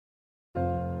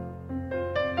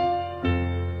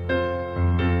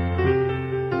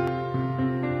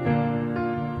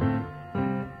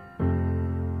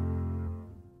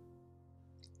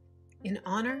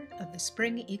honor of the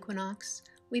spring equinox,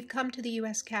 we've come to the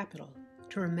U.S. Capitol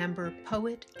to remember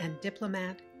poet and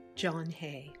diplomat John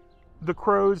Hay. The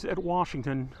crows at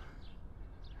Washington,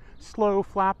 slow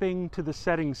flapping to the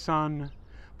setting sun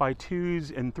by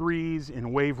twos and threes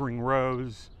in wavering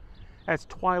rows. As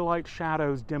twilight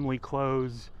shadows dimly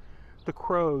close, the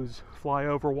crows fly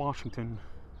over Washington.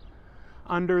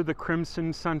 Under the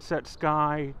crimson sunset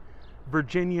sky,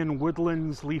 Virginian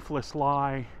woodlands leafless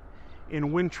lie,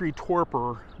 in wintry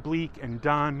torpor, bleak and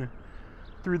dun,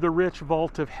 through the rich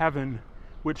vault of heaven,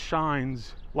 which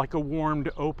shines like a warmed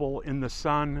opal in the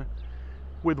sun.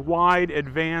 With wide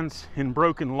advance in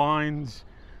broken lines,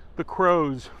 the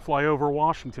crows fly over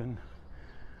Washington.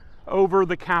 Over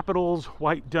the Capitol's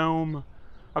white dome,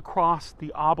 across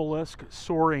the obelisk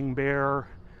soaring bare,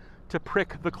 to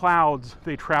prick the clouds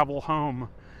they travel home,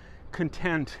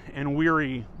 content and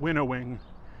weary winnowing.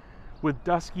 With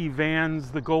dusky vans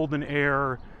the golden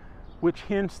air, which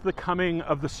hints the coming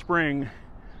of the spring,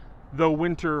 though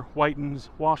winter whitens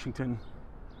Washington.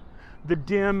 The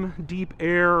dim, deep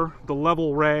air, the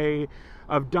level ray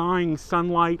of dying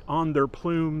sunlight on their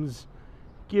plumes,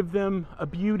 give them a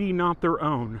beauty not their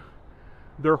own.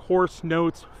 Their hoarse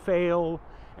notes fail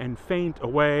and faint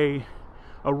away.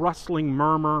 A rustling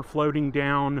murmur floating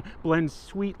down blends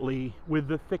sweetly with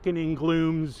the thickening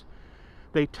glooms.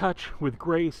 They touch with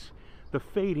grace the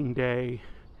fading day,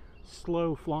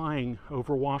 slow flying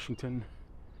over Washington.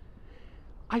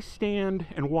 I stand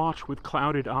and watch with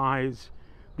clouded eyes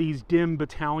these dim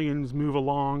battalions move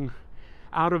along.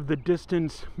 Out of the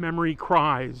distance, memory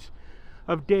cries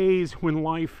of days when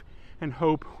life and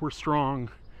hope were strong,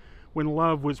 when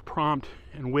love was prompt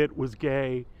and wit was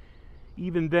gay.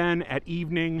 Even then, at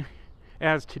evening,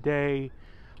 as today,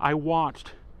 I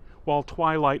watched while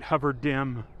twilight hovered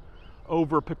dim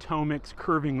over Potomac's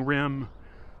curving rim,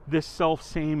 this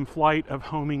self-same flight of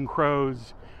homing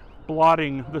crows,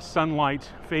 blotting the sunlight's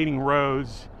fading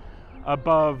rose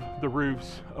above the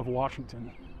roofs of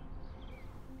Washington.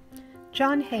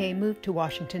 John Hay moved to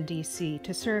Washington, D.C.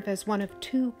 to serve as one of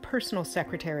two personal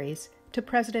secretaries to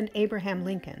President Abraham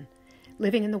Lincoln,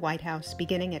 living in the White House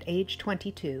beginning at age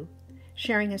 22,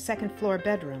 sharing a second-floor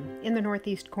bedroom in the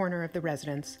northeast corner of the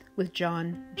residence with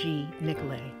John G.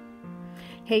 Nicolay.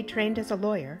 Hay trained as a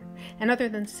lawyer, and other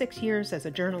than 6 years as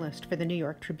a journalist for the New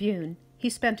York Tribune, he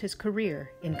spent his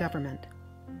career in government.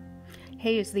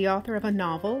 Hay is the author of a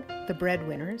novel, The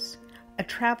Breadwinners, a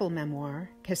travel memoir,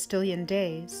 Castilian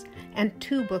Days, and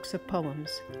 2 books of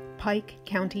poems, Pike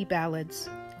County Ballads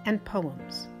and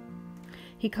Poems.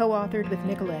 He co-authored with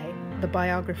Nicolay the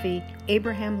biography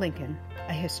Abraham Lincoln,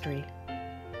 A History.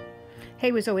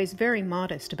 Hay was always very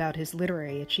modest about his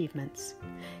literary achievements.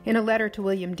 In a letter to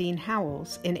William Dean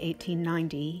Howells in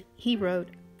 1890, he wrote,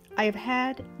 "I have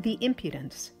had the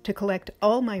impudence to collect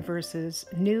all my verses,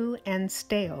 new and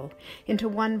stale, into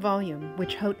one volume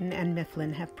which Houghton and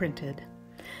Mifflin have printed.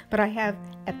 But I have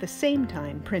at the same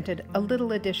time printed a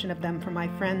little edition of them for my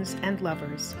friends and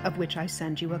lovers, of which I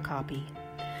send you a copy.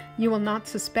 You will not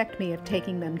suspect me of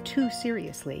taking them too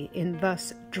seriously in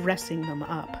thus dressing them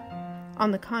up. On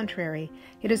the contrary,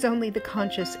 it is only the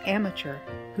conscious amateur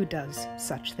who does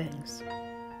such things."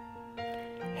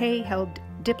 Hay held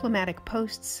diplomatic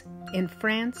posts in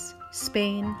France,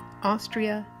 Spain,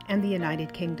 Austria, and the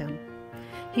United Kingdom.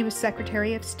 He was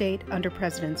Secretary of State under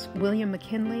Presidents William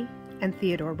McKinley and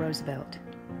Theodore Roosevelt.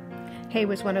 Hay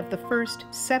was one of the first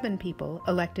 7 people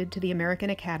elected to the American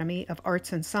Academy of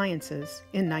Arts and Sciences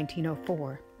in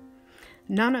 1904.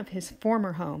 None of his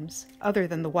former homes, other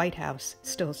than the White House,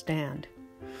 still stand.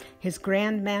 His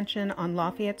grand mansion on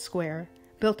Lafayette Square,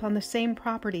 built on the same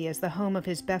property as the home of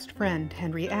his best friend,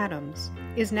 Henry Adams,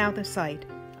 is now the site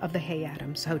of the Hay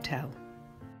Adams Hotel.